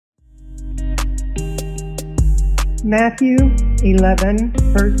Matthew 11,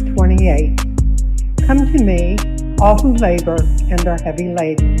 verse 28. Come to me, all who labor and are heavy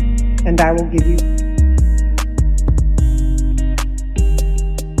laden, and I will give you.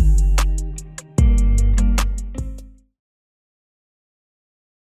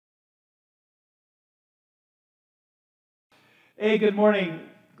 Hey, good morning.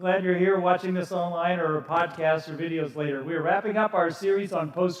 Glad you're here watching this online or podcasts or videos later. We're wrapping up our series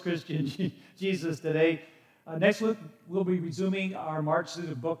on post-Christian Jesus today. Next week, we'll be resuming our march through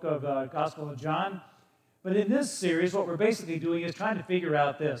the book of Gospel of John. But in this series, what we're basically doing is trying to figure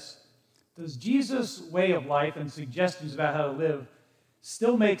out this. Does Jesus' way of life and suggestions about how to live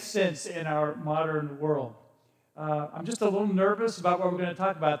still make sense in our modern world? I'm just a little nervous about what we're going to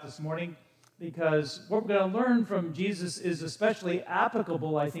talk about this morning, because what we're going to learn from Jesus is especially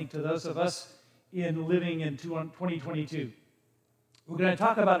applicable, I think, to those of us in living in 2022. We're going to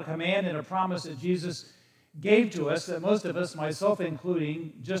talk about a command and a promise that Jesus gave to us that most of us, myself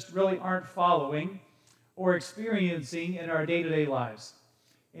including, just really aren't following or experiencing in our day-to-day lives.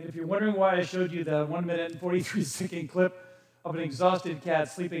 And if you're wondering why I showed you the 1 minute and 43-second clip of an exhausted cat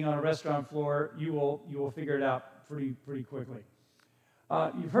sleeping on a restaurant floor, you will figure it out pretty quickly.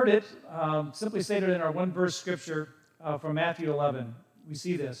 You've heard it simply stated in our one-verse scripture from Matthew 11. We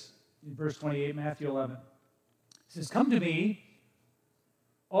see this in verse 28, Matthew 11. It says, "Come to me,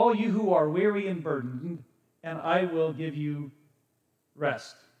 all you who are weary and burdened, and I will give you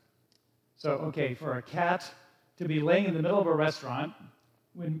rest." So, okay, for a cat to be laying in the middle of a restaurant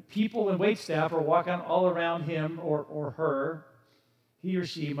when people and waitstaff are walking all around him or her, he or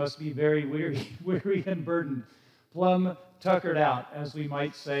she must be very weary and burdened, plumb tuckered out, as we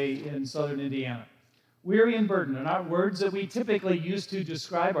might say in southern Indiana. Weary and burdened are not words that we typically use to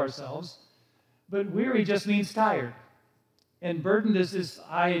describe ourselves, but weary just means tired. And burdened is this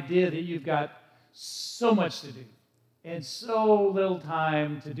idea that you've got so much to do and so little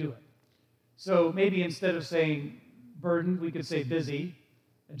time to do it. So maybe instead of saying burdened, we could say busy.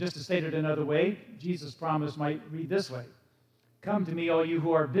 And just to state it another way, Jesus' promise might read this way: "Come to me, all you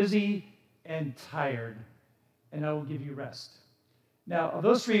who are busy and tired, and I will give you rest." Now, of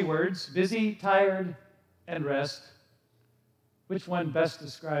those three words, busy, tired, and rest, which one best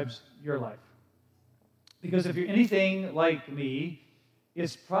describes your life? Because if you're anything like me,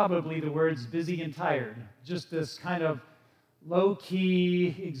 it's probably the words busy and tired. Just this kind of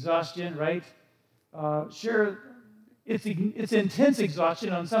low-key exhaustion, right? Sure, it's intense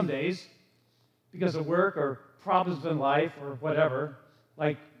exhaustion on some days because of work or problems in life or whatever.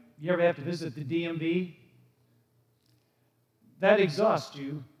 Like, you ever have to visit the DMV? That exhausts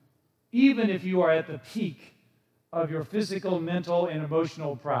you, even if you are at the peak of your physical, mental, and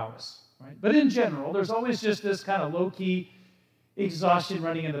emotional prowess, right? But in general, there's always just this kind of low-key exhaustion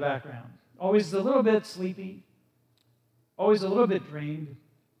running in the background. Always a little bit sleepy, always a little bit drained,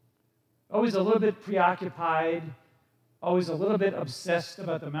 always a little bit preoccupied, always a little bit obsessed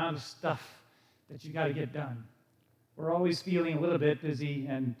about the amount of stuff that you got to get done. We're always feeling a little bit busy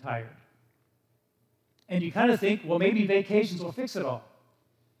and tired. And you kind of think, well, maybe vacations will fix it all.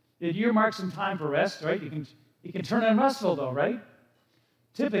 Did you earmark some time for rest, right? You can turn unrestful, though, right?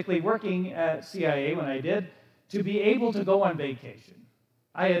 Typically, working at CIA when I did, to be able to go on vacation,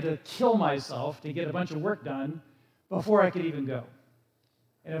 I had to kill myself to get a bunch of work done before I could even go.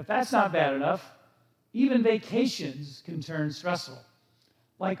 And if that's not bad enough, even vacations can turn stressful.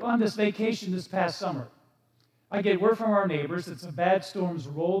 Like on this vacation this past summer, I get word from our neighbors that some bad storms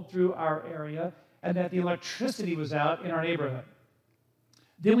rolled through our area and that the electricity was out in our neighborhood.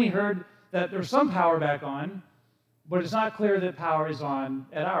 Then we heard that there's some power back on, but it's not clear that power is on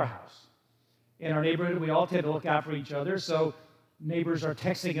at our house. In our neighborhood, we all tend to look out for each other, so neighbors are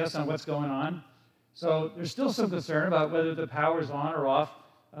texting us on what's going on. So there's still some concern about whether the power is on or off.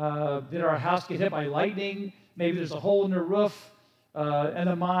 Did our house get hit by lightning? Maybe there's a hole in the roof, and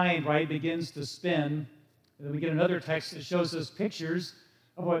the mind, right, begins to spin. And then we get another text that shows us pictures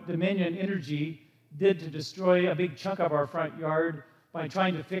of what Dominion Energy did to destroy a big chunk of our front yard by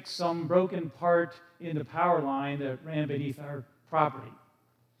trying to fix some broken part in the power line that ran beneath our property.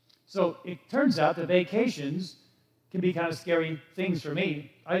 So it turns out that vacations can be kind of scary things for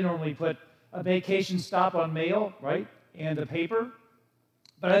me. I normally put a vacation stop on mail, right, and the paper,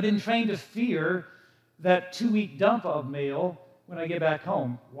 but I've been trained to fear that 2-week dump of mail when I get back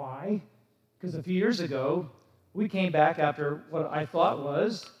home. Why? Because a few years ago, we came back after what I thought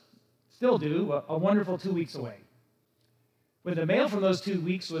was, still do, a wonderful 2 weeks away. When the mail from those 2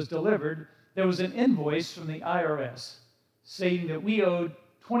 weeks was delivered, there was an invoice from the IRS saying that we owed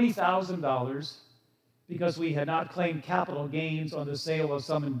 $20,000 because we had not claimed capital gains on the sale of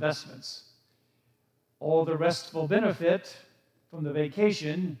some investments. all the restful benefit from the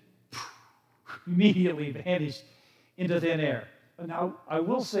vacation immediately vanished into thin air. Now, I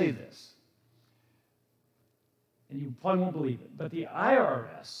will say this, and you probably won't believe it, but the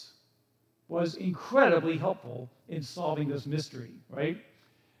IRS was incredibly helpful in solving this mystery, right?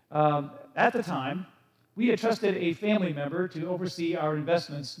 At the time, we had trusted a family member to oversee our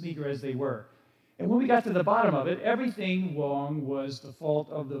investments, meager as they were. And when we got to the bottom of it, everything wrong was the fault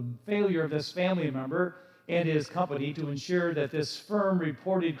of the failure of this family member and his company to ensure that this firm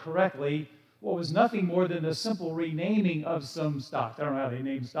reported correctly what was nothing more than the simple renaming of some stocks. I don't know how they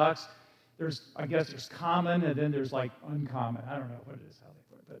name stocks. I guess there's common, and then there's like uncommon. I don't know what it is, how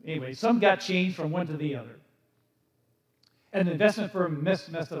they put it. But anyway, some got changed from one to the other. And the investment firm messed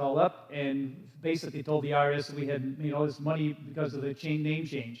it all up and basically told the IRS that we had made all this money because of the name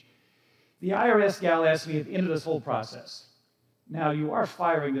change. The IRS gal asked me at the end of this whole process, now you are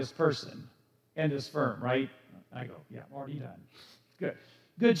firing this person and this firm, right? I go, yeah, already done. Good.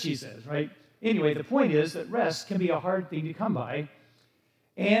 Good, she says, right? Anyway, the point is that rest can be a hard thing to come by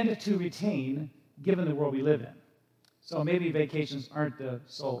and to retain given the world we live in. So maybe vacations aren't the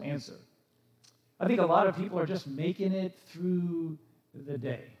sole answer. I think a lot of people are just making it through the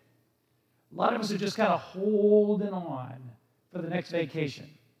day. A lot of us are just kind of holding on for the next vacation.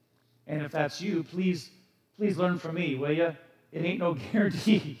 And if that's you, please learn from me, will you? It ain't no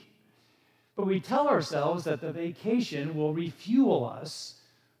guarantee. But we tell ourselves that the vacation will refuel us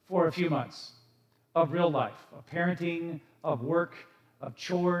for a few months of real life, of parenting, of work, of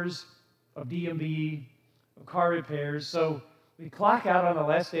chores, of DMV, of car repairs. So we clock out on the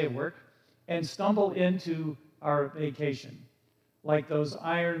last day of work and stumble into our vacation, like those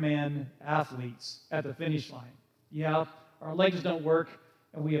Ironman athletes at the finish line. Yeah, our legs don't work,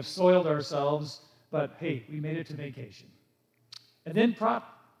 and we have soiled ourselves, but hey, we made it to vacation. And then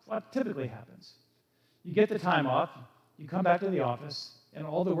what typically happens? You get the time off, you come back to the office, and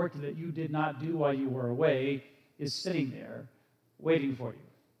all the work that you did not do while you were away is sitting there waiting for you.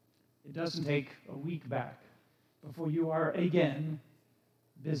 It doesn't take a week back before you are again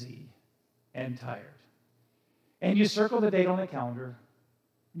busy and tired. And you circle the date on the calendar,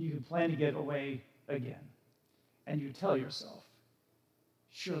 and you can plan to get away again. And you tell yourself,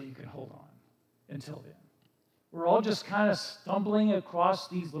 surely you can hold on until then. We're all just kind of stumbling across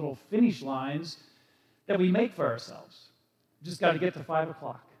these little finish lines that we make for ourselves. Just got to get to 5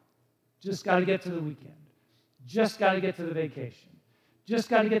 o'clock. Just got to get to the weekend. Just got to get to the vacation. Just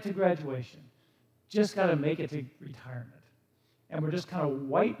got to get to graduation. Just got to make it to retirement. And we're just kind of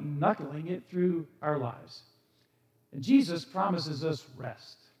white-knuckling it through our lives. And Jesus promises us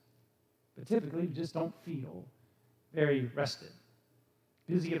rest. But typically, we just don't feel very rested.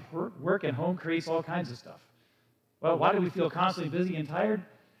 Busy at work and home creates all kinds of stuff. Well, why do we feel constantly busy and tired?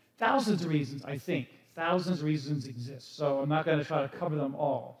 Thousands of reasons, I think. Thousands of reasons exist. So I'm not going to try to cover them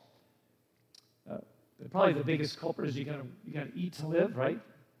all. Probably the biggest culprit is you got to eat to live, right?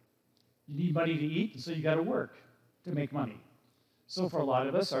 You need money to eat, and so you got to work to make money. So for a lot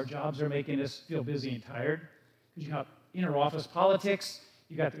of us, our jobs are making us feel busy and tired because you got inner office politics,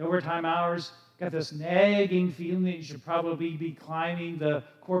 you got the overtime hours, got this nagging feeling that you should probably be climbing the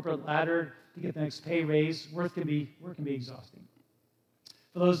corporate ladder to get the next pay raise. Work can be exhausting.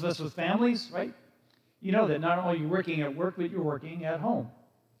 For those of us with families, right? You know that not only are you working at work, but you're working at home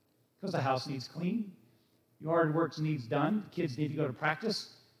because the house needs clean, your hard work needs done, the kids need to go to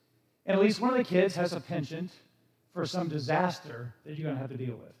practice, and at least one of the kids has a penchant for some disaster that you're going to have to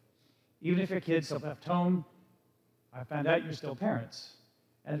deal with. Even if your kids have left home, I found out you're still parents,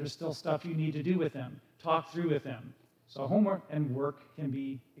 and there's still stuff you need to do with them, talk through with them. So homework and work can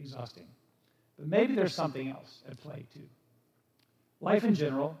be exhausting. But maybe there's something else at play too. Life in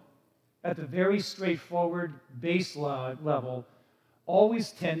general, at the very straightforward base level,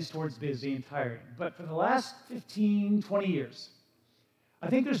 always tends towards busy and tiring. But for the last 15, 20 years, I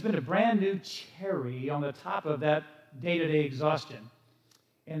think there's been a brand new cherry on the top of that day-to-day exhaustion.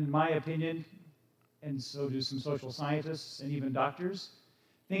 In my opinion, and so do some social scientists and even doctors,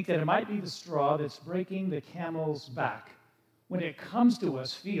 think that it might be the straw that's breaking the camel's back when it comes to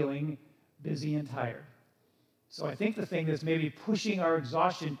us feeling busy and tired. So I think the thing that's maybe pushing our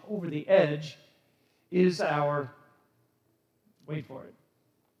exhaustion over the edge is our, wait for it,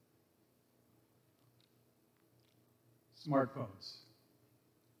 smartphones.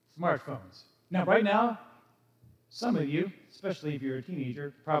 Smartphones. Now, right now, some of you, especially if you're a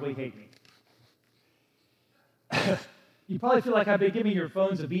teenager, probably hate me. You probably feel like I've been giving your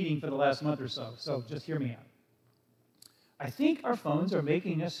phones a beating for the last month or so just hear me out. I think our phones are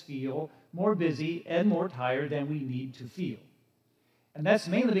making us feel more busy and more tired than we need to feel. And that's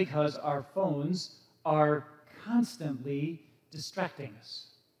mainly because our phones are constantly distracting us.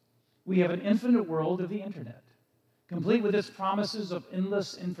 We have an infinite world of the internet, complete with its promises of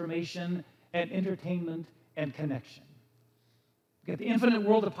endless information and entertainment and connection. We get the infinite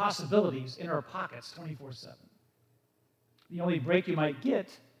world of possibilities in our pockets 24/7. The only break you might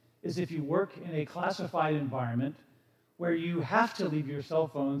get is if you work in a classified environment where you have to leave your cell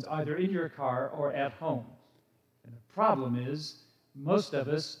phones either in your car or at home. And the problem is, most of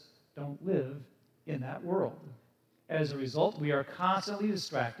us don't live in that world. As a result, we are constantly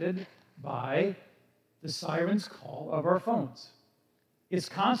distracted by the siren's call of our phones. It's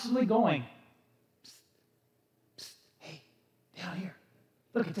constantly going, psst, psst, hey, down here,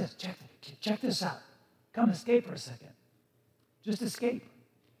 look at this, check this out. Come escape for a second. Just escape.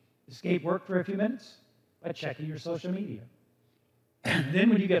 Escape work for a few minutes by checking your social media. And then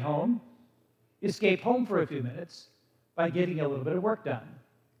when you get home, escape home for a few minutes by getting a little bit of work done.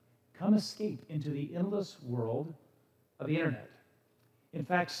 Come escape into the endless world of the internet. In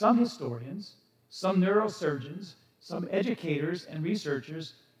fact, some historians, some neurosurgeons, some educators and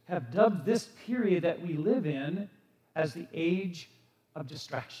researchers have dubbed this period that we live in as the age of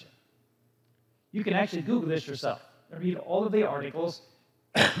distraction. You can actually Google this yourself and read all of the articles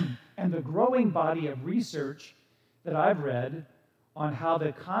and the growing body of research that I've read on how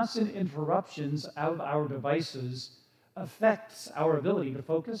the constant interruptions of our devices affects our ability to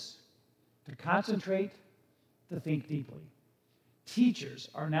focus, to concentrate, to think deeply. Teachers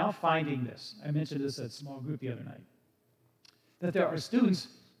are now finding this. I mentioned this at small group the other night, that there are students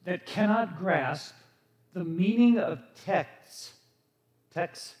that cannot grasp the meaning of texts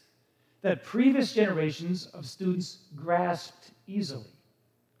that previous generations of students grasped easily.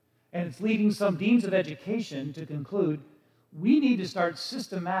 And it's leading some deans of education to conclude we need to start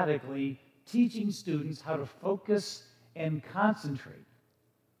systematically teaching students how to focus and concentrate,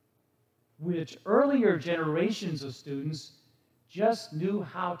 which earlier generations of students just knew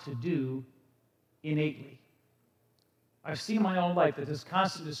how to do innately. I've seen in my own life that this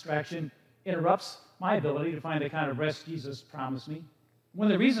constant distraction interrupts my ability to find the kind of rest Jesus promised me. One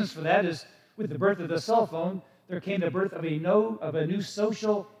of the reasons for that is with the birth of the cell phone, there came the birth of a new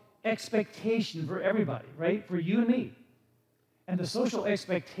social expectation for everybody, right? For you and me. And the social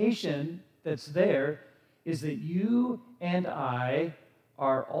expectation that's there is that you and I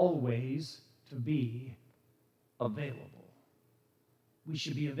are always to be available. We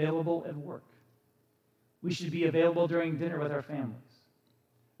should be available at work. We should be available during dinner with our families.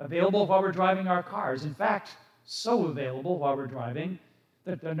 Available while we're driving our cars. In fact, so available while we're driving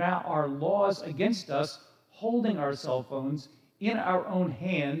that there now are laws against us holding our cell phones in our own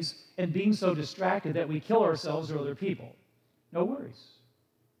hands and being so distracted that we kill ourselves or other people. No worries.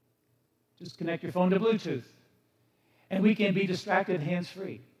 Just connect your phone to Bluetooth. And we can be distracted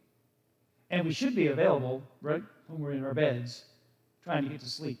hands-free. And we should be available right when we're in our beds trying to get to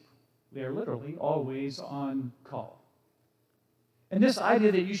sleep. We are literally always on call. And this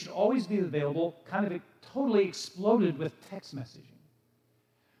idea that you should always be available kind of totally exploded with text messaging.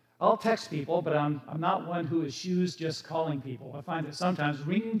 I'll text people, but I'm not one who eschews just calling people. I find that sometimes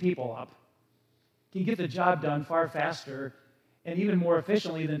ringing people up can get the job done far faster and even more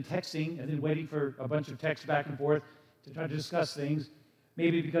efficiently than texting and then waiting for a bunch of texts back and forth to try to discuss things.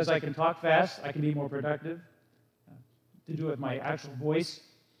 Maybe because I can talk fast, I can be more productive to do it with my actual voice.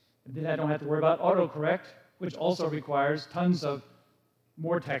 And then I don't have to worry about autocorrect, which also requires tons of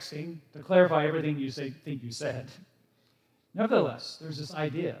more texting to clarify everything you think you said. Nevertheless, there's this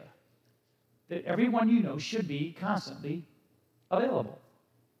idea that everyone you know should be constantly available.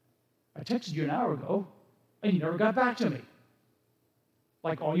 I texted you an hour ago, and you never got back to me.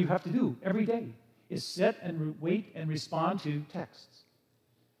 Like all you have to do every day is sit and wait and respond to texts.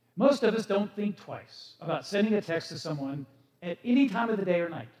 Most of us don't think twice about sending a text to someone at any time of the day or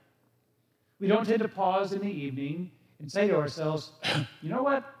night. We don't tend to pause in the evening and say to ourselves, you know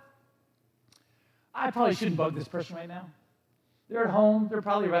what? I probably shouldn't bug this person right now. They're at home, they're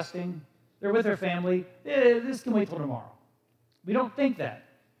probably resting, they're with their family. This can wait till tomorrow. We don't think that.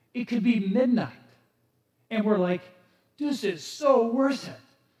 It could be midnight, and we're like, this is so worth it.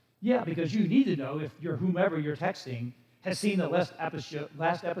 Yeah, because you need to know if whomever you're texting has seen the last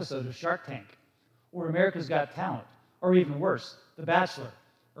episode of Shark Tank, or America's Got Talent, or even worse, The Bachelor,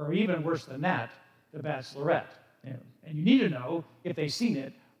 or even worse than that, The Bachelorette. And you need to know if they've seen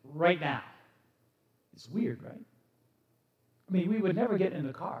it right now. It's weird, right? I mean, we would never get in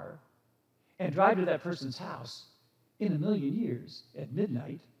the car and drive to that person's house in a million years at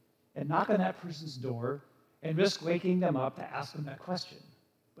midnight and knock on that person's door and risk waking them up to ask them that question.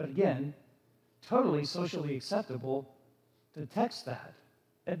 But again, totally socially acceptable to text that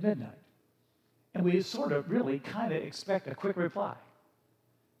at midnight. And we sort of really kind of expect a quick reply.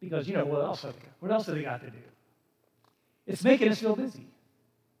 Because, what else have they got to do? It's making us feel busy.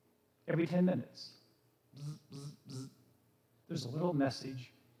 Every 10 minutes. Bzz, bzz, bzz. There's a little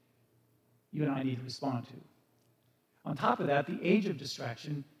message you and I need to respond to. On top of that, the age of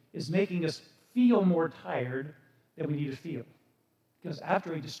distraction is making us feel more tired than we need to feel. Because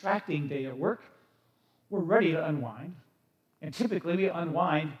after a distracting day at work, we're ready to unwind. And typically we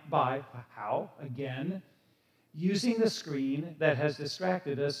unwind by how? Again, using the screen that has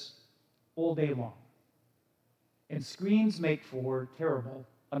distracted us all day long. And screens make for terrible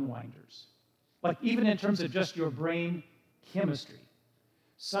unwinders. Like even in terms of just your brain chemistry,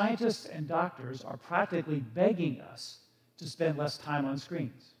 scientists and doctors are practically begging us to spend less time on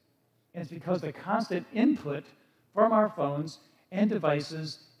screens. And it's because the constant input from our phones and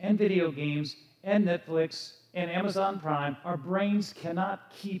devices and video games and Netflix and Amazon Prime, our brains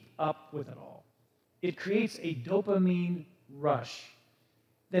cannot keep up with it all. It creates a dopamine rush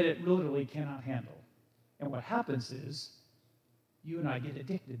that it literally cannot handle. And what happens is you and I get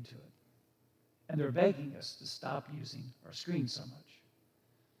addicted to it. And they're begging us to stop using our screens so much.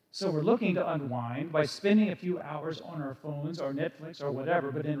 So we're looking to unwind by spending a few hours on our phones or Netflix or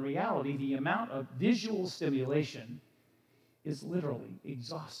whatever, but in reality, the amount of visual stimulation is literally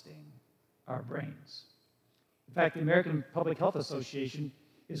exhausting our brains. In fact, the American Public Health Association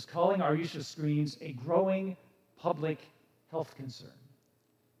is calling our use of screens a growing public health concern.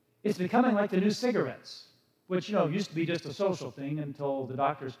 It's becoming like the new cigarettes, which, used to be just a social thing until the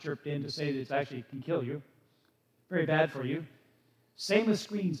doctors chirped in to say that it actually can kill you. Very bad for you. Same with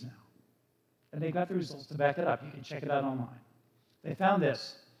screens now. And they've got the results to back it up. You can check it out online. They found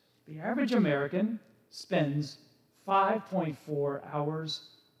this. The average American spends 5.4 hours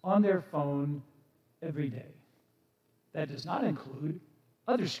on their phone every day. That does not include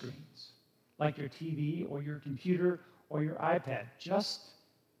other screens, like your TV or your computer or your iPad, just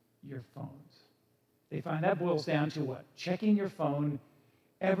your phones. They find that boils down to what? Checking your phone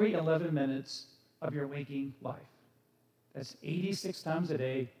every 11 minutes of your waking life. That's 86 times a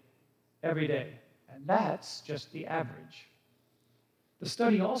day, every day. And that's just the average. The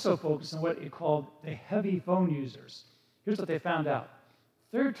study also focused on what it called the heavy phone users. Here's what they found out.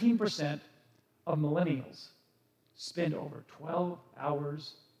 13% of millennials spend over 12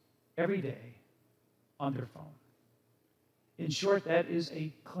 hours every day on their phone. In short, that is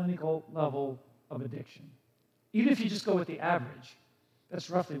a clinical level of addiction. Even if you just go with the average, that's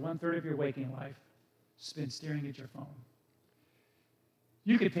roughly 1/3 of your waking life spent staring at your phone.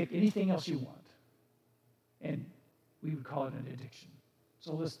 You could pick anything else you want, and we would call it an addiction.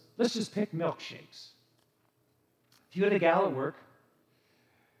 So let's just pick milkshakes. If you had a gal at work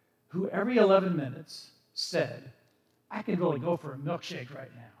who every 11 minutes said, I could really go for a milkshake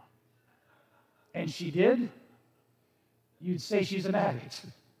right now, and she did, you'd say she's an addict.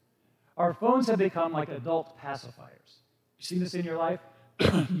 Our phones have become like adult pacifiers. You seen this in your life?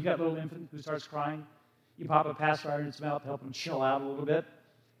 You got a little infant who starts crying. You pop a pacifier in its mouth to help them chill out a little bit.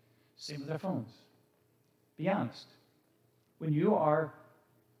 Same with our phones. Be honest. When you are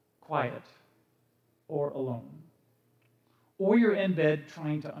quiet or alone, or you're in bed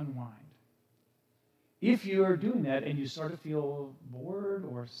trying to unwind, if you are doing that and you start to feel bored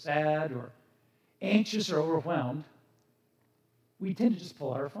or sad or anxious or overwhelmed, we tend to just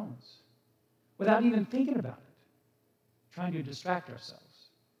pull out our phones without even thinking about it, trying to distract ourselves,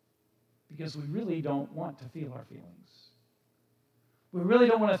 because we really don't want to feel our feelings. We really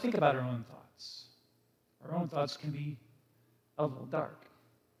don't want to think about our own thoughts. Our own thoughts can be a little dark,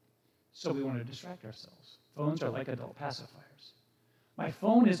 so we want to distract ourselves. Phones are like adult pacifiers. My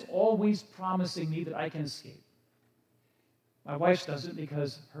phone is always promising me that I can escape. My wife doesn't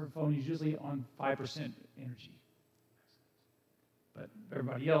because her phone is usually on 5% energy. But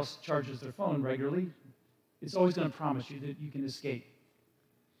everybody else charges their phone regularly. It's always going to promise you that you can escape.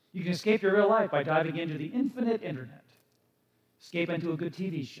 You can escape your real life by diving into the infinite internet. Escape into a good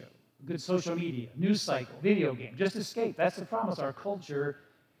TV show, a good social media, news cycle, video game. Just escape. That's the promise our culture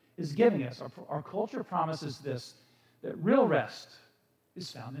is giving us. Our culture promises this, that real rest is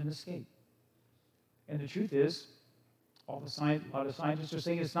found in escape. And the truth is, a lot of scientists are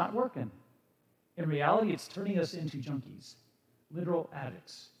saying it's not working. In reality, it's turning us into junkies, literal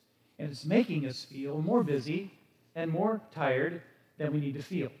addicts. And it's making us feel more busy and more tired than we need to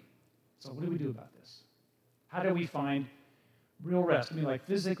feel. So what do we do about this? How do we find real rest? I mean, like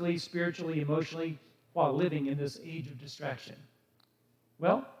physically, spiritually, emotionally, while living in this age of distraction?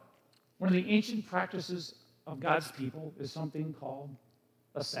 Well, one of the ancient practices of God's people is something called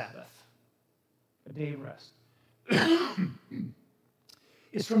a Sabbath, a day of rest.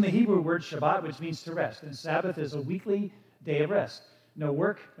 It's from the Hebrew word Shabbat, which means to rest. And Sabbath is a weekly day of rest. No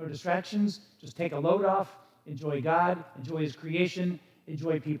work, no distractions. Just take a load off, enjoy God, enjoy His creation,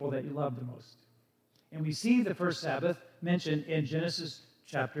 enjoy people that you love the most. And we see the first Sabbath mentioned in Genesis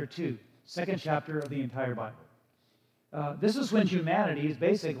chapter 2, second chapter of the entire Bible. This is when humanity is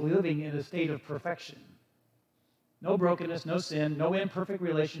basically living in a state of perfection. No brokenness, no sin, no imperfect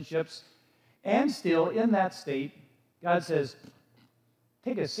relationships. And still, in that state, God says,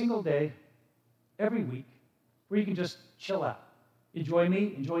 take a single day every week where you can just chill out. Enjoy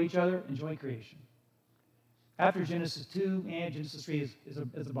me, enjoy each other, enjoy creation. After Genesis 2 and Genesis 3 is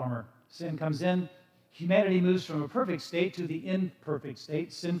a bummer. Sin comes in. Humanity moves from a perfect state to the imperfect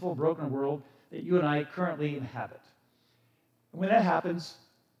state, sinful, broken world that you and I currently inhabit. And when that happens,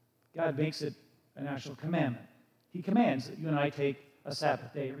 God makes it an actual commandment. He commands that you and I take a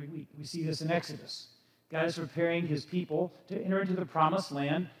Sabbath day every week. We see this in Exodus. God is preparing His people to enter into the promised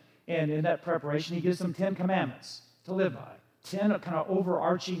land, and in that preparation, He gives them 10 commandments to live by. 10 kind of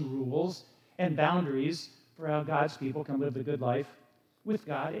overarching rules and boundaries for how God's people can live the good life with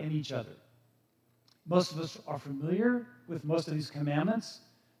God and each other. Most of us are familiar with most of these commandments,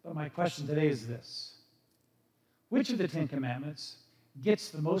 but my question today is this. Which of the 10 commandments gets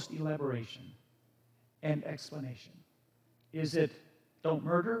the most elaboration and explanation? Is it don't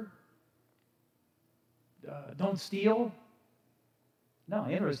murder? Don't steal? No,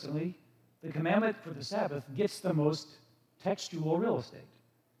 interestingly, the commandment for the Sabbath gets the most textual real estate.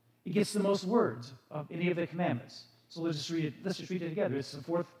 It gets the most words of any of the commandments. So let's just read it together. It's the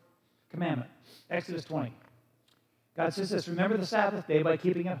fourth commandment, Exodus 20. God says this, remember the Sabbath day by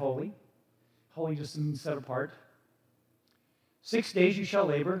keeping it holy. Holy just means set apart. 6 days you shall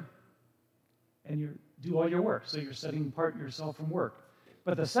labor and you do all your work. So you're setting apart yourself from work.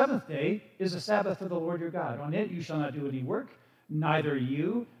 But the seventh day is a Sabbath for the Lord your God. On it you shall not do any work, neither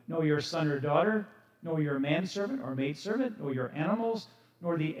you, nor your son or daughter, nor your manservant or maidservant, nor your animals,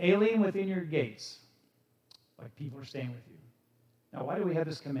 nor the alien within your gates, like people are staying with you. Now, why do we have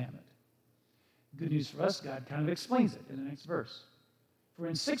this commandment? Good news for us, God kind of explains it in the next verse. For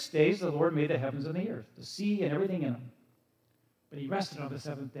in 6 days the Lord made the heavens and the earth, the sea and everything in them. But He rested on the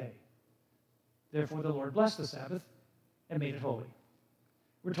seventh day. Therefore the Lord blessed the Sabbath and made it holy.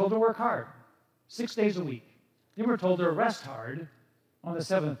 We're told to work hard, 6 days a week. Then we're told to rest hard on the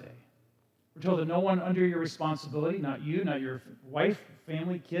seventh day. We're told that no one under your responsibility, not you, not your wife,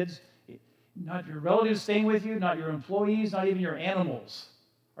 family, kids, not your relatives staying with you, not your employees, not even your animals,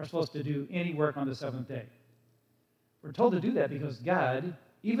 are supposed to do any work on the seventh day. We're told to do that because God,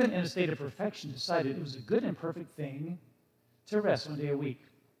 even in a state of perfection, decided it was a good and perfect thing to rest 1 day a week.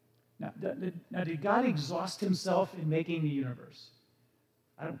 Now, did God exhaust Himself in making the universe?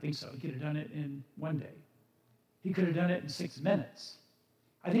 I don't think so. He could have done it in 1 day. He could have done it in 6 minutes.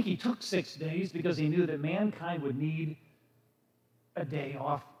 I think He took 6 days because He knew that mankind would need a day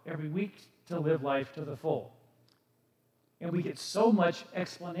off every week to live life to the full. And we get so much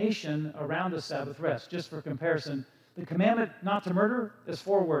explanation around the Sabbath rest. Just for comparison, the commandment not to murder is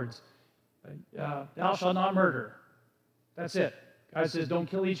 4 words. Thou shalt not murder. That's it. God says don't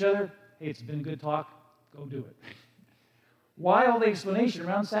kill each other. Hey, it's been a good talk. Go do it. Why all the explanation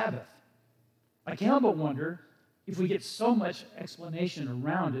around Sabbath? I can't help but wonder if we get so much explanation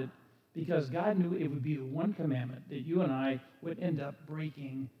around it because God knew it would be the one commandment that you and I would end up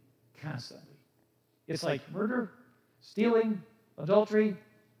breaking constantly. It's like murder, stealing, adultery.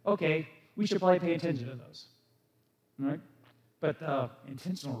 Okay, we should probably pay attention to those. All right? But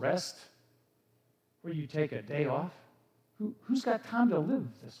intentional rest, where you take a day off, who's got time to live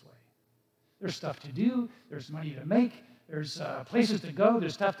this way? There's stuff to do. There's money to make. There's places to go.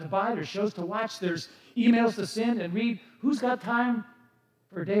 There's stuff to buy. There's shows to watch. There's emails to send and read. Who's got time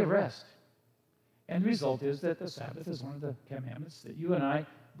for a day of rest? And the result is that the Sabbath is one of the commandments that you and I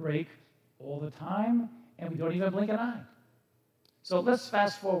break all the time, and we don't even blink an eye. So let's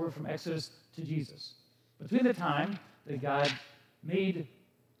fast forward from Exodus to Jesus. Between the time that God made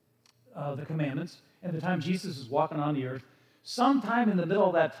the commandments and the time Jesus is walking on the earth, sometime in the middle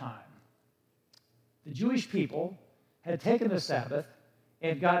of that time, the Jewish people had taken the Sabbath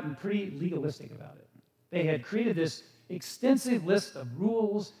and gotten pretty legalistic about it. They had created this extensive list of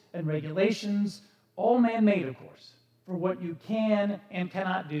rules and regulations, all man-made, of course, for what you can and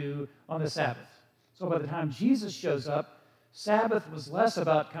cannot do on the Sabbath. So by the time Jesus shows up, Sabbath was less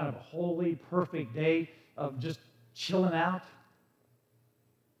about kind of a holy, perfect day of just chilling out.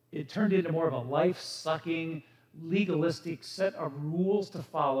 It turned into more of a life-sucking, legalistic set of rules to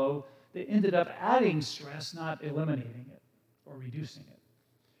follow that ended up adding stress, not eliminating it or reducing it.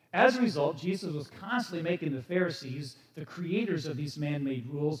 As a result, Jesus was constantly making the Pharisees, the creators of these man-made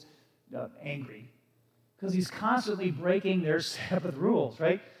rules, angry, because he's constantly breaking their Sabbath rules,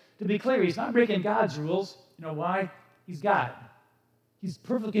 right? To be clear, he's not breaking God's rules. You know why? He's God. He's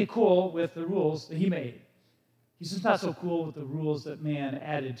perfectly cool with the rules that he made. He's just not so cool with the rules that man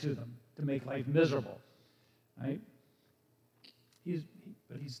added to them to make life miserable, right? He's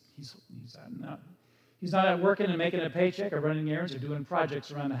not out working and making a paycheck or running errands or doing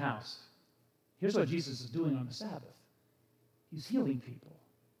projects around the house. Here's what Jesus is doing on the Sabbath. He's healing people.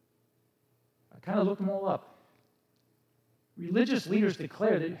 I kind of looked them all up. Religious leaders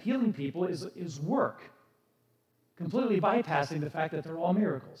declare that healing people is work, completely bypassing the fact that they're all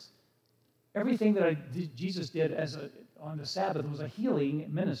miracles. Everything that Jesus did on the Sabbath was a healing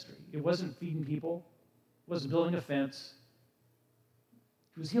ministry. It wasn't feeding people. It wasn't building a fence.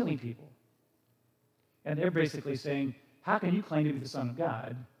 He was healing people. And they're basically saying, how can you claim to be the Son of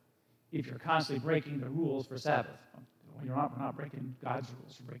God if you're constantly breaking the rules for Sabbath? Well, we're not breaking God's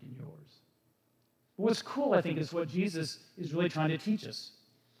rules, we're breaking yours. But what's cool, I think, is what Jesus is really trying to teach us.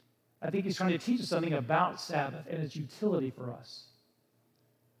 I think he's trying to teach us something about Sabbath and its utility for us.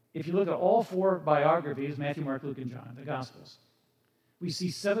 If you look at all four biographies, Matthew, Mark, Luke, and John, the Gospels, we see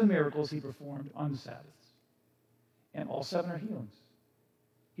 7 miracles he performed on the Sabbath. And all 7 are healings.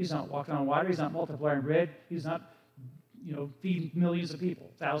 He's not walking on water. He's not multiplying bread. He's not, feeding millions of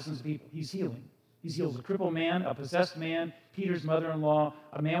people, thousands of people. He's healing. He heals a crippled man, a possessed man, Peter's mother-in-law,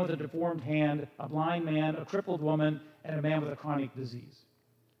 a man with a deformed hand, a blind man, a crippled woman, and a man with a chronic disease.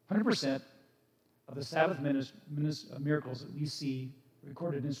 100% of the Sabbath miracles that we see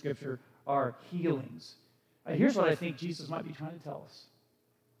recorded in Scripture are healings. Here's what I think Jesus might be trying to tell us.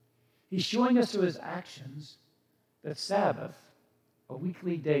 He's showing us through his actions that Sabbath, a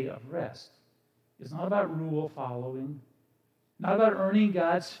weekly day of rest, is not about rule following, not about earning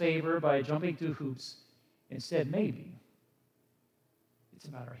God's favor by jumping through hoops. Instead, maybe it's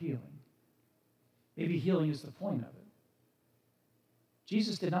about our healing. Maybe healing is the point of it.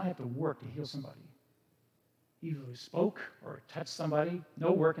 Jesus did not have to work to heal somebody. He either spoke or touched somebody,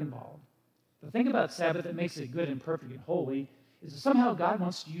 no work involved. The thing about Sabbath that makes it good and perfect and holy is that somehow God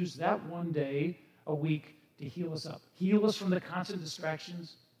wants to use that one day a week to heal us up. Heal us from the constant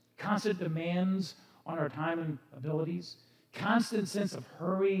distractions, constant demands on our time and abilities, constant sense of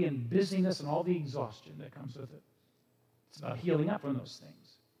hurry and busyness and all the exhaustion that comes with it. It's about healing up from those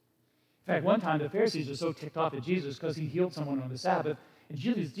things. In fact, one time the Pharisees were so ticked off at Jesus because he healed someone on the Sabbath, and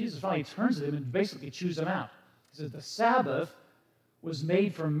Jesus finally turns to them and basically chews them out. He says, the Sabbath was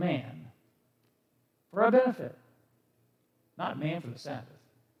made for man, for our benefit, not man for the Sabbath.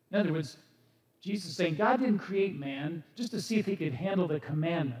 In other words, Jesus is saying God didn't create man just to see if he could handle the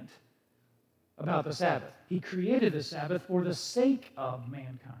commandment about the Sabbath. He created the Sabbath for the sake of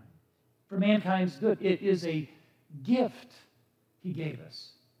mankind, for mankind's good. It is a gift he gave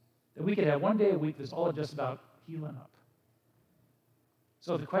us, that we could have one day a week that's all just about healing up.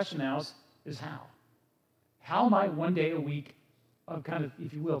 So the question now is how? How might one day a week of kind of,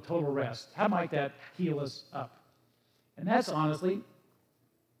 if you will, total rest, how might that heal us up? And that's honestly,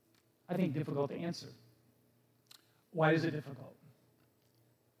 I think, difficult to answer. Why is it difficult?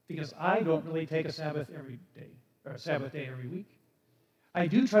 Because I don't really take a Sabbath every day, or a Sabbath day every week. I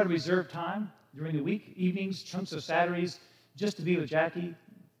do try to reserve time during the week, evenings, chunks of Saturdays, just to be with Jackie,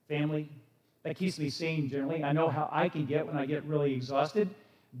 family. That keeps me sane generally. I know how I can get when I get really exhausted,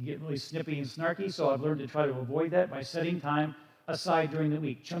 get really snippy and snarky, so I've learned to try to avoid that by setting time aside during the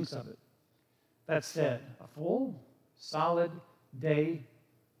week, chunks of it. That said, a full, solid day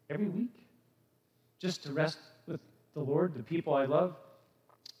every week, just to rest with the Lord, the people I love,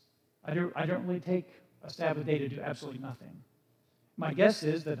 I don't really take a Sabbath day to do absolutely nothing. My guess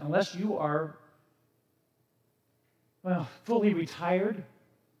is that unless you are, fully retired,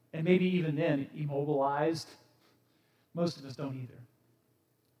 and maybe even then immobilized, most of us don't either.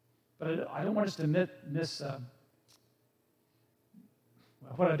 But I don't want us to miss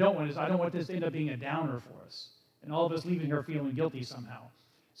what I don't want is I don't want this to end up being a downer for us, and all of us leaving here feeling guilty somehow.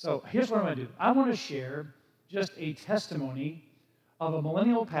 So here's what I'm going to do. I want to share just a testimony of a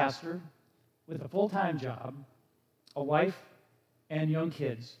millennial pastor with a full-time job, a wife, and young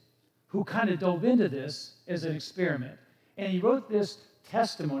kids, who kind of dove into this as an experiment. And he wrote this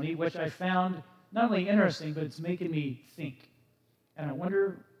testimony, which I found not only interesting, but it's making me think. And I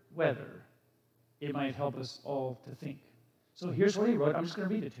wonder whether it might help us all to think. So here's what he wrote. I'm just going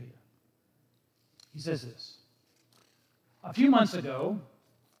to read it to you. He says this. A few months ago,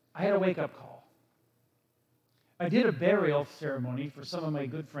 I had a wake-up call. I did a burial ceremony for some of my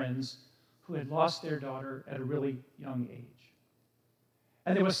good friends who had lost their daughter at a really young age.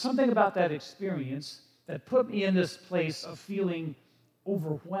 And there was something about that experience that put me in this place of feeling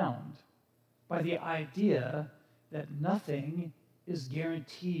overwhelmed by the idea that nothing is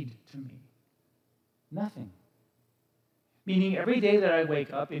guaranteed to me. Nothing. Meaning every day that I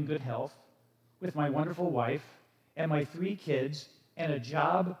wake up in good health with my wonderful wife and my 3 kids and a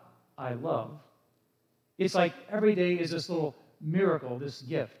job I love, it's like every day is this little miracle, this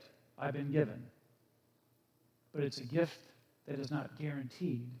gift I've been given. But it's a gift that is not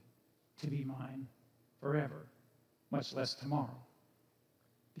guaranteed to be mine forever, much less tomorrow.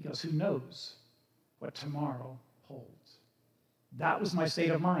 Because who knows what tomorrow holds? That was my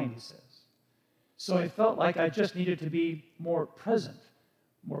state of mind, he says. So I felt like I just needed to be more present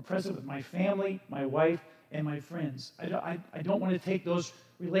with my family, my wife, and my friends. I don't want to take those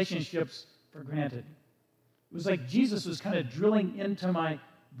relationships for granted. It was like Jesus was kind of drilling into my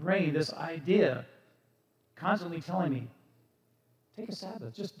brain this idea, constantly telling me, take a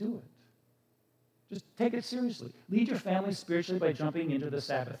Sabbath, just do it. Just take it seriously. Lead your family spiritually by jumping into the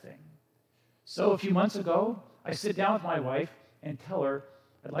Sabbath thing. So a few months ago, I sit down with my wife and tell her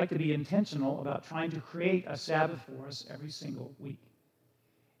I'd like to be intentional about trying to create a Sabbath for us every single week.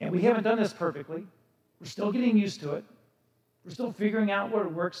 And we haven't done this perfectly. We're still getting used to it. We're still figuring out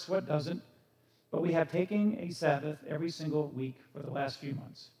what works, what doesn't. But we have taken a Sabbath every single week for the last few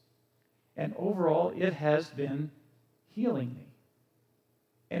months. And overall, it has been healing me.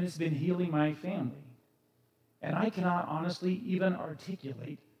 And it's been healing my family. And I cannot honestly even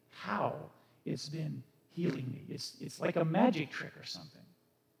articulate how it's been healing me. It's like a magic trick or something.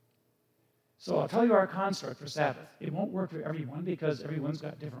 So I'll tell you our construct for Sabbath. It won't work for everyone because everyone's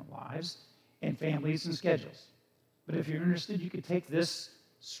got different lives and families and schedules. But if you're interested, you could take this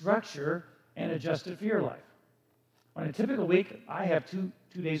structure and adjust it for your life. On a typical week, I have two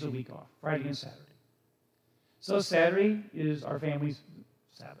days a week off, Friday and Saturday. So Saturday is our family's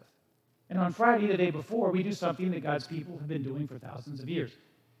Sabbath. And on Friday, the day before, we do something that God's people have been doing for thousands of years.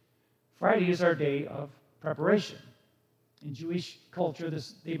 Friday is our day of preparation. In Jewish culture,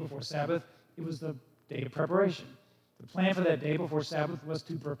 this day before Sabbath, it was the day of preparation. The plan for that day before Sabbath was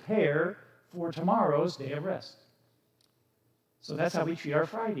to prepare for tomorrow's day of rest. So that's how we treat our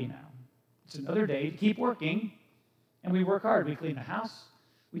Friday now. It's another day to keep working, and we work hard. We clean the house,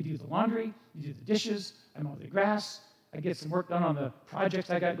 we do the laundry, we do the dishes, I mow the grass, I get some work done on the projects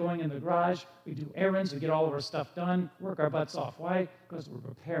I got going in the garage, we do errands, we get all of our stuff done, work our butts off. Why? Because we're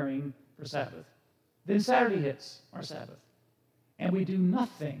preparing for Sabbath. Then Saturday hits, our Sabbath, and we do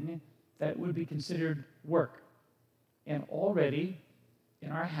nothing that would be considered work. And already,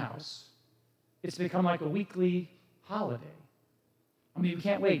 in our house, it's become like a weekly holiday. I mean, we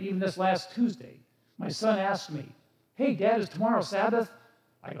can't wait. Even this last Tuesday, my son asked me, hey, Dad, is tomorrow Sabbath?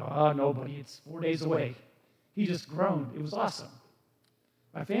 I go, oh, no, buddy, it's 4 days away. He just groaned. It was awesome.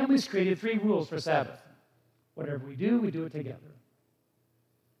 My family's created 3 rules for Sabbath. Whatever we do it together.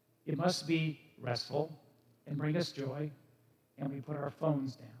 It must be restful and bring us joy, and we put our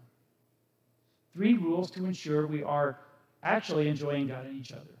phones down. 3 rules to ensure we are actually enjoying God and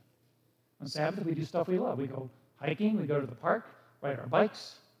each other. On Sabbath, we do stuff we love. We go hiking, we go to the park, ride our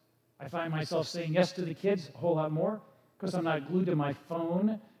bikes. I find myself saying yes to the kids a whole lot more because I'm not glued to my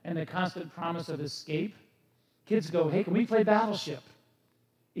phone and the constant promise of escape. Kids go, hey, can we play Battleship?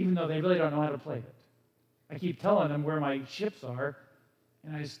 Even though they really don't know how to play it. I keep telling them where my ships are,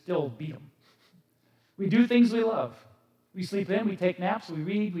 and I still beat them. We do things we love. We sleep in, we take naps, we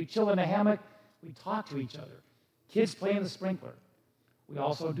read, we chill in a hammock, we talk to each other. Kids play in the sprinkler. We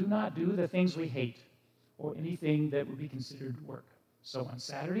also do not do the things we hate or anything that would be considered work. So on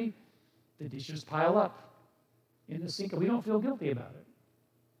Saturday, the dishes pile up in the sink, and we don't feel guilty about it.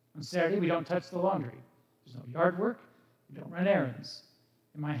 On Saturday, we don't touch the laundry. There's no yard work. We don't run errands.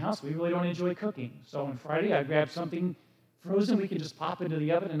 In my house, we really don't enjoy cooking. So on Friday, I grab something frozen we can just pop into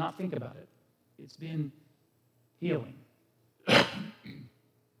the oven and not think about it. It's been healing.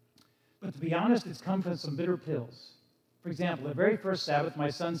 But to be honest, it's come from some bitter pills. For example, the very first Sabbath, my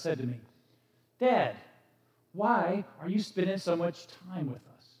son said to me, Dad, why are you spending so much time with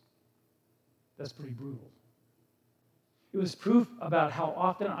us? That's pretty brutal. It was proof about how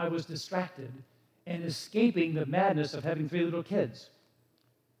often I was distracted and escaping the madness of having 3 little kids.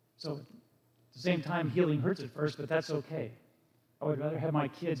 So at the same time, healing hurts at first, but that's okay. I would rather have my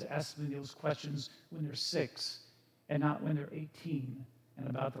kids ask me those questions when they're 6 and not when they're 18 and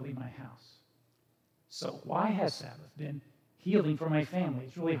about to leave my house. So why has Sabbath been healing for my family?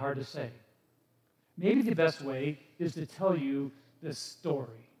 It's really hard to say. Maybe the best way is to tell you this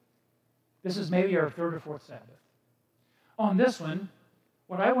story. This is maybe our 3rd or 4th Sabbath. On this one,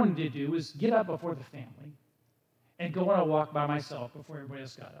 what I wanted to do was get up before the family and go on a walk by myself before everybody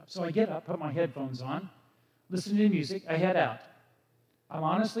else got up. So I get up, put my headphones on, listen to music, I head out. I'm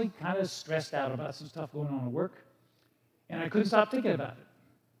honestly kind of stressed out about some stuff going on at work, and I couldn't stop thinking about it.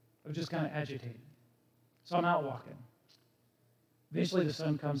 I was just kind of agitated. So I'm out walking. Eventually the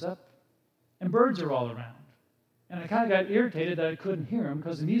sun comes up, and birds are all around. And I kind of got irritated that I couldn't hear them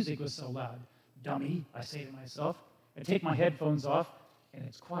because the music was so loud. Dummy, I say to myself. I take my headphones off, and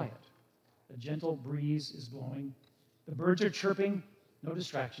it's quiet. A gentle breeze is blowing. The birds are chirping, no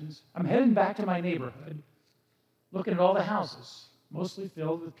distractions. I'm heading back to my neighborhood, looking at all the houses, mostly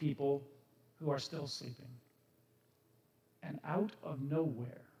filled with people who are still sleeping. And out of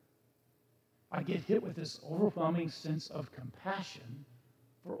nowhere, I get hit with this overwhelming sense of compassion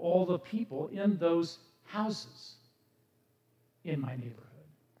for all the people in those houses in my neighborhood.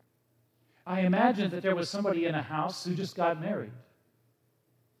 I imagined that there was somebody in a house who just got married,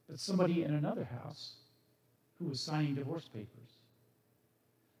 but somebody in another house who was signing divorce papers.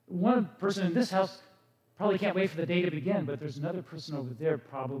 One person in this house probably can't wait for the day to begin, but there's another person over there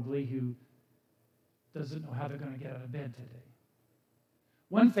probably who doesn't know how they're going to get out of bed today.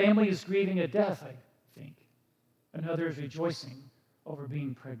 One family is grieving a death, I think. Another is rejoicing over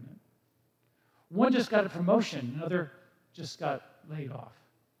being pregnant. One just got a promotion, another just got laid off.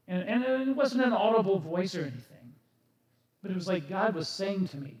 And it wasn't an audible voice or anything, but it was like God was saying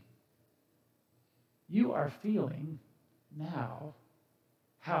to me, you are feeling now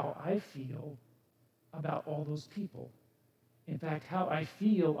how I feel about all those people. In fact, how I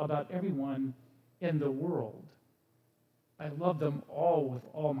feel about everyone in the world. I love them all with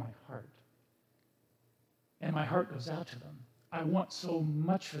all my heart. And my heart goes out to them. I want so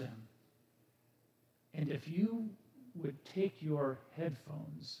much for them. And if you would take your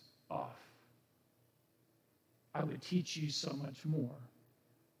headphones off, I would teach you so much more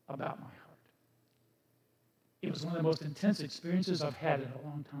about my heart. It was one of the most intense experiences I've had in a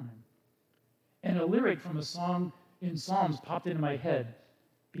long time. And a lyric from a song in Psalms popped into my head,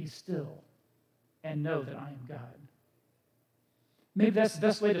 be still and know that I am God. Maybe that's the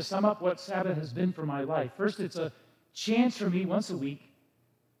best way to sum up what Sabbath has been for my life. First, it's a chance for me once a week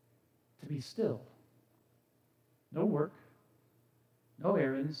to be still. No work, no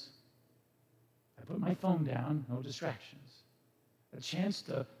errands. I put my phone down, no distractions. A chance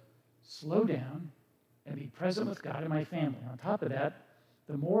to slow down and be present with God and my family. On top of that,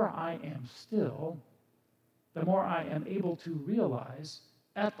 the more I am still, the more I am able to realize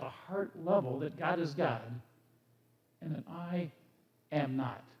at the heart level that God is God and that I am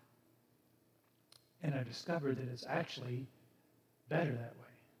not. And I discovered that it's actually better that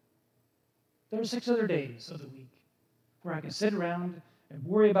way. There are 6 other days of the week where I can sit around and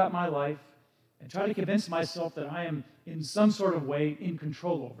worry about my life and try to convince myself that I am in some sort of way in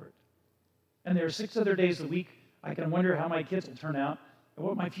control over it. And there are 6 other days a week I can wonder how my kids will turn out and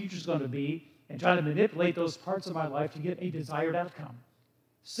what my future is going to be and try to manipulate those parts of my life to get a desired outcome.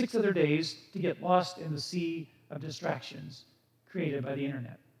 6 other days to get lost in the sea of distractions created by the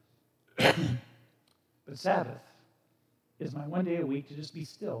internet. But Sabbath is my one day a week to just be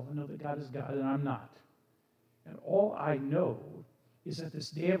still and know that God is God and I'm not. And all I know is that this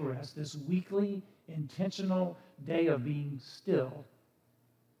day of rest, this weekly, intentional day of being still,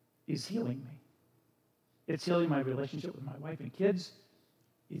 is healing me. It's healing my relationship with my wife and kids.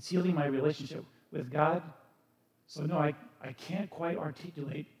 It's healing my relationship with God. So no, I can't quite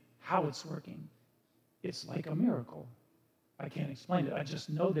articulate how it's working. It's like a miracle. I can't explain it. I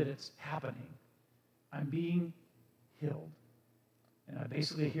just know that it's happening. I'm being healed. And I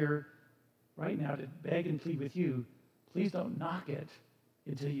basically here right now to beg and plead with you, please don't knock it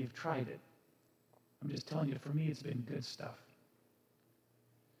until you've tried it. I'm just telling you, for me, it's been good stuff.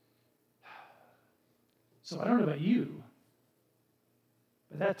 So I don't know about you,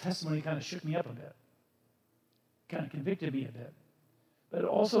 but that testimony kind of shook me up a bit, kind of convicted me a bit, but it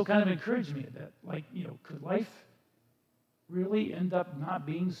also kind of encouraged me a bit. Like, could life really end up not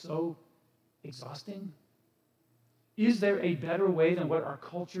being so exhausting? Is there a better way than what our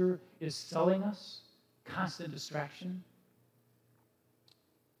culture is selling us? Constant distraction?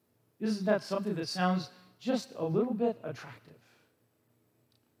 Isn't that something that sounds just a little bit attractive?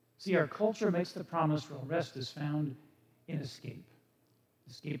 See, our culture makes the promise real rest is found in escape.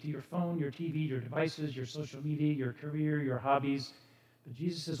 Escape to your phone, your TV, your devices, your social media, your career, your hobbies. But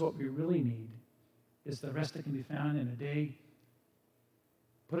Jesus says what we really need is the rest that can be found in a day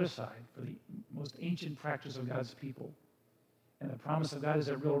put aside for the most ancient practice of God's people. And the promise of God is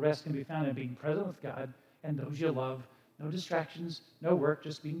that real rest can be found in being present with God and those you love. No distractions, no work,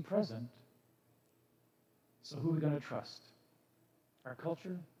 just being present. So who are we going to trust? Our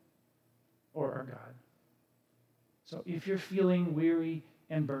culture or our God? So if you're feeling weary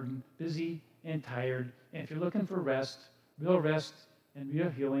and burdened, busy and tired, and if you're looking for rest and real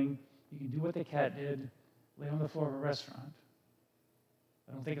healing, you can do what the cat did, lay on the floor of a restaurant.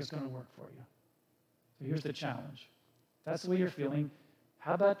 I don't think it's going to work for you. So here's the challenge. If that's the way you're feeling,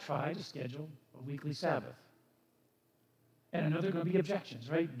 how about try to schedule a weekly Sabbath? And I know there are going to be objections,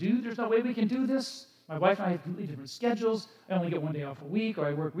 right? There's no way we can do this. My wife and I have completely different schedules. I only get one day off a week, or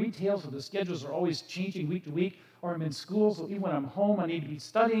I work retail, so the schedules are always changing week to week, or I'm in school, so even when I'm home, I need to be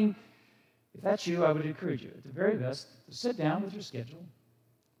studying. If that's you, I would encourage you, at the very best, to sit down with your schedule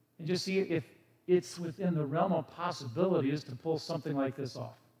and just see if it's within the realm of possibilities to pull something like this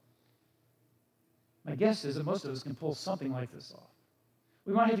off. My guess is that most of us can pull something like this off.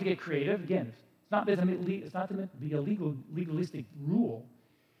 We might have to get creative. Again, it's not meant to be a legalistic rule.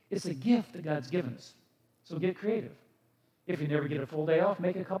 It's a gift that God's given us. So get creative. If you never get a full day off,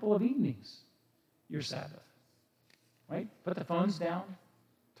 make a couple of evenings your Sabbath. Right? Put the phones down,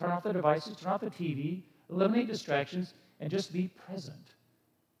 turn off the devices, turn off the TV, eliminate distractions, and just be present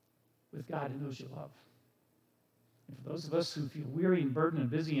with God and those you love. And for those of us who feel weary and burdened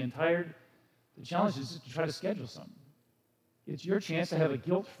and busy and tired, the challenge is to try to schedule something. It's your chance to have a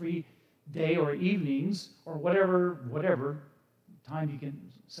guilt-free day or evenings or whatever time you can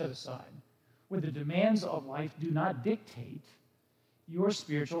set aside, where the demands of life do not dictate your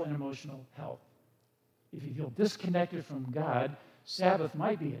spiritual and emotional health. If you feel disconnected from God, Sabbath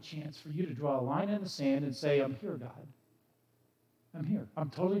might be a chance for you to draw a line in the sand and say, I'm here, God. I'm here. I'm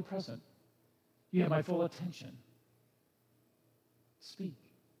totally present. You have my full attention. Speak.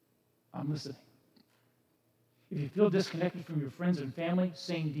 I'm listening. If you feel disconnected from your friends and family,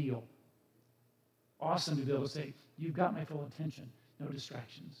 same deal. Awesome to be able to say, you've got my full attention. No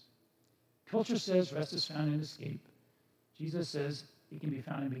distractions. Culture says rest is found in escape. Jesus says it can be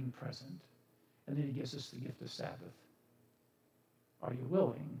found in being present. And then he gives us the gift of Sabbath. Are you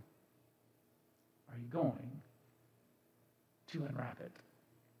willing? Are you going to unwrap it?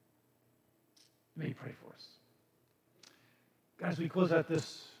 Let me pray for us. Guys, we close out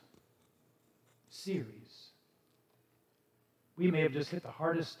this series. We may have just hit the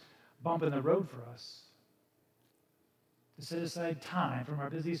hardest bump in the road for us. To set aside time from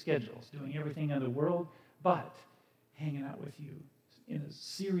our busy schedules, doing everything in the world, but hanging out with you in a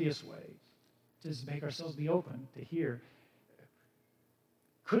serious way. Just make ourselves be open to hear.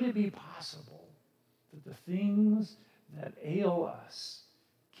 Could it be possible that the things that ail us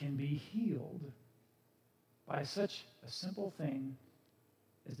can be healed by such a simple thing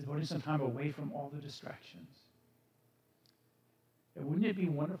as devoting some time away from all the distractions? And wouldn't it be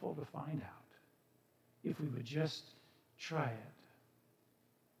wonderful to find out if we would just try it?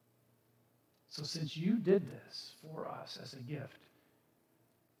 So since you did this for us as a gift,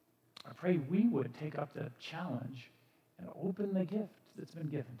 I pray we would take up the challenge and open the gift that's been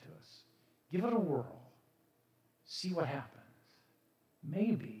given to us. Give it a whirl. See what happens.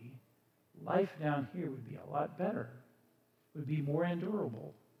 Maybe life down here would be a lot better, would be more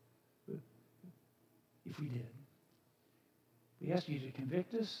endurable if we did. We ask you to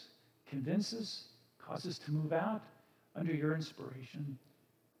convict us, convince us, cause us to move out under your inspiration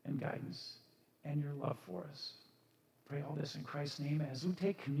and guidance and your love for us. Pray all this in Christ's name. As we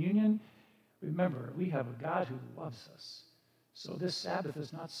take communion, remember, we have a God who loves us. So this Sabbath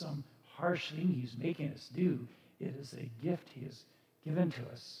is not some harsh thing he's making us do. It is a gift he has given to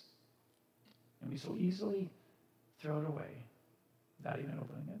us. And we so easily throw it away without even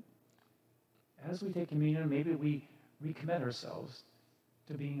opening it. As we take communion, maybe we recommit ourselves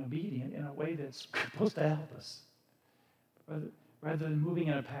to being obedient in a way that's supposed to help us, rather than moving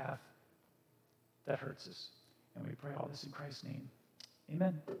in a path that hurts us. And we pray all this in Christ's name.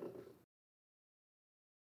 Amen.